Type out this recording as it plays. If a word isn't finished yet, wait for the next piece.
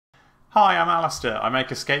Hi, I'm Alistair. I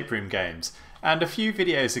make escape room games, and a few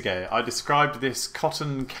videos ago I described this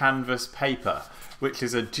cotton canvas paper, which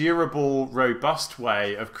is a durable, robust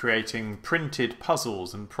way of creating printed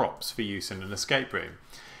puzzles and props for use in an escape room.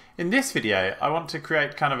 In this video I want to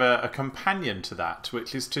create kind of a companion to that,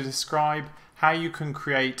 which is to describe how you can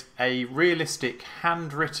create a realistic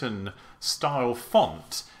handwritten style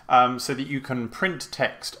font so that you can print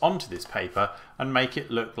text onto this paper and make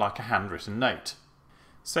it look like a handwritten note.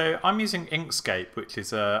 So I'm using Inkscape, which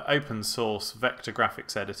is an open source vector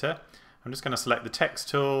graphics editor. I'm just going to select the text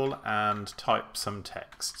tool and type some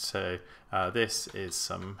text. So this is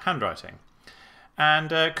some handwriting.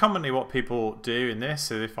 And commonly what people do in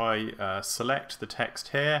this is if I select the text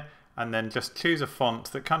here and then just choose a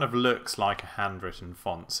font that kind of looks like a handwritten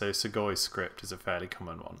font. So Sugoi script is a fairly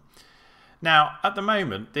common one. Now, at the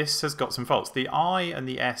moment, this has got some faults. The I and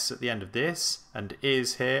the S at the end of this, and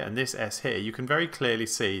is here, and this S here, you can very clearly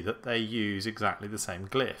see that they use exactly the same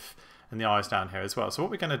glyph. And the I is down here as well. So what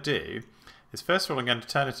we're going to do is, first of all, I'm going to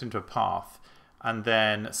turn it into a path, and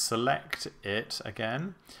then select it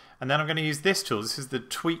again. And then I'm going to use this tool. This is the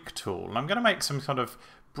tweak tool. And I'm going to make some sort of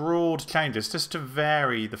broad changes just to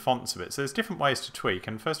vary the fonts a bit. So there's different ways to tweak.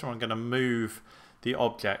 And first of all, I'm going to move the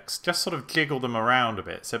objects, just sort of jiggle them around a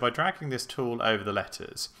bit. So by dragging this tool over the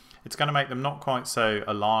letters, it's going to make them not quite so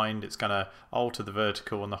aligned. It's going to alter the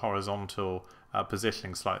vertical and the horizontal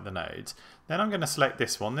positioning slightly of the nodes. Then I'm going to select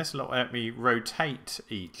this one. This will let me rotate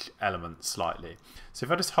each element slightly. So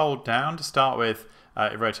if I just hold down to start with,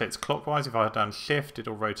 it rotates clockwise. If I hold down shift,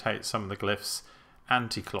 it'll rotate some of the glyphs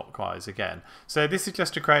anti-clockwise again. So this is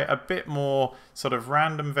just to create a bit more sort of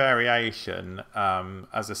random variation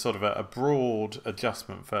as a sort of a broad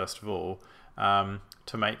adjustment first of all,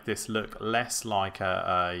 to make this look less like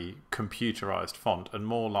a computerized font and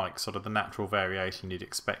more like sort of the natural variation you'd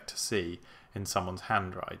expect to see in someone's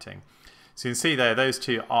handwriting. So you can see there those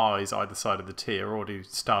two I's either side of the T are already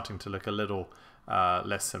starting to look a little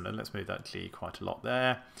less similar. Let's move that G quite a lot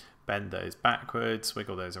there, bend those backwards,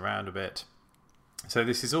 wiggle those around a bit. So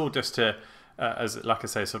this is all just to, as like I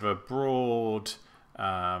say, sort of a broad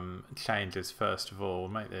changes first of all.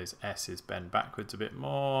 Make those S's bend backwards a bit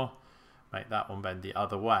more. Make that one bend the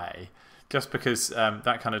other way. Just because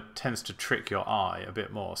that kind of tends to trick your eye a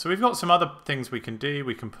bit more. So we've got some other things we can do.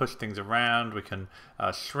 We can push things around. We can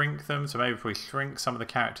shrink them. So maybe if we shrink some of the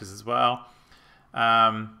characters as well.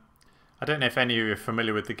 I don't know if any of you are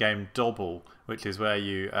familiar with the game Dobble, which is where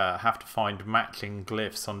you have to find matching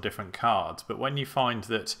glyphs on different cards. But when you find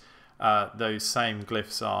that those same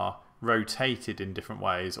glyphs are rotated in different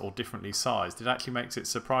ways or differently sized, it actually makes it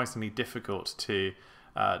surprisingly difficult to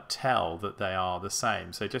tell that they are the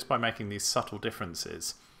same. So just by making these subtle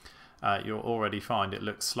differences, you'll already find it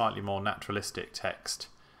looks slightly more naturalistic text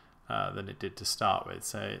than it did to start with.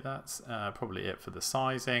 So that's probably it for the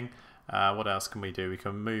sizing. What else can we do? We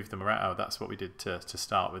can move them around. Oh, that's what we did to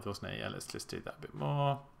start with, wasn't it? Yeah, let's just do that a bit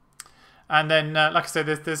more. And then, like I said,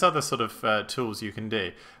 there's other sort of tools you can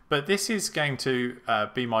do. But this is going to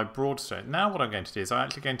be my broad stroke. Now what I'm going to do is I'm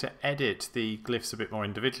actually going to edit the glyphs a bit more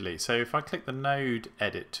individually. So if I click the node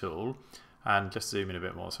edit tool and just zoom in a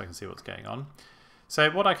bit more so I can see what's going on. So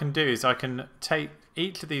what I can do is I can take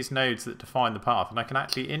each of these nodes that define the path and I can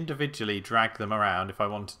actually individually drag them around if I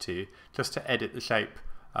wanted to, just to edit the shape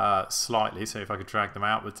slightly. So if I could drag them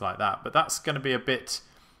outwards like that, but that's going to be a bit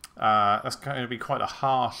that's going to be quite a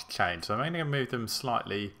harsh change, so I'm only going to move them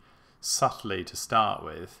slightly subtly to start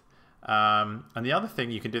with. And the other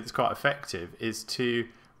thing you can do that's quite effective is to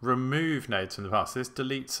remove nodes from the path. So this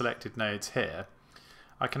delete selected nodes here,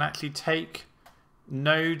 I can actually take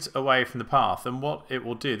nodes away from the path, and what it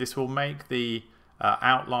will do, this will make the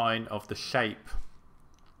outline of the shape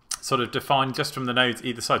sort of defined just from the nodes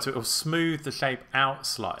either side, so it will smooth the shape out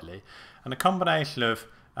slightly. And a combination of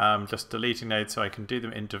just deleting nodes, so I can do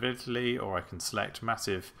them individually or I can select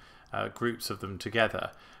massive groups of them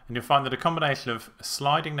together, and you'll find that a combination of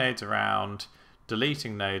sliding nodes around,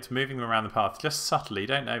 deleting nodes, moving them around the path just subtly,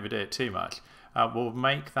 don't overdo it too much, will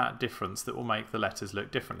make that difference that will make the letters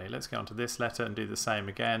look differently. Let's go onto this letter and do the same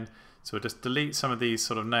again. So we'll just delete some of these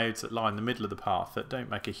sort of nodes that line the middle of the path that don't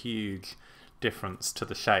make a huge difference to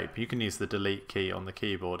the shape. You can use the delete key on the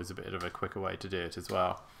keyboard as a bit of a quicker way to do it as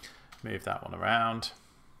well. Move that one around.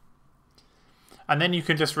 And then you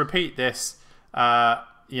can just repeat this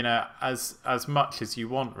you know, as much as you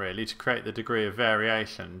want really, to create the degree of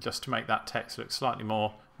variation, just to make that text look slightly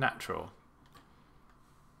more natural.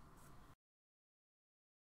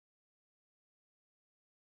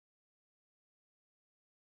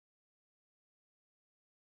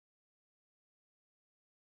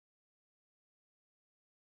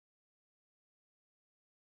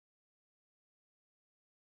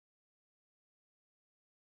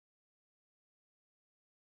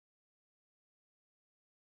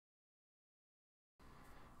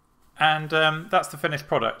 And that's the finished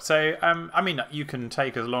product. So, I mean, you can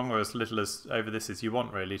take as long or as little as over this as you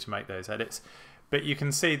want, really, to make those edits. But you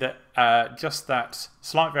can see that just that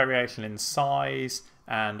slight variation in size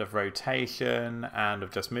and of rotation and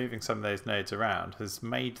of just moving some of those nodes around has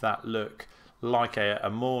made that look like a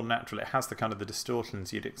more natural. It has the kind of the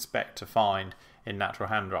distortions you'd expect to find in natural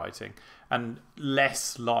handwriting, and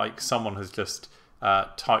less like someone has just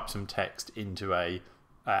typed some text into a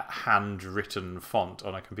handwritten font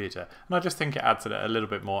on a computer. And I just think it adds a little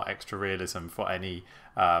bit more extra realism for any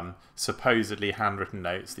supposedly handwritten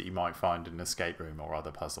notes that you might find in an escape room or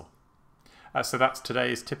other puzzle. So that's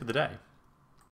today's tip of the day.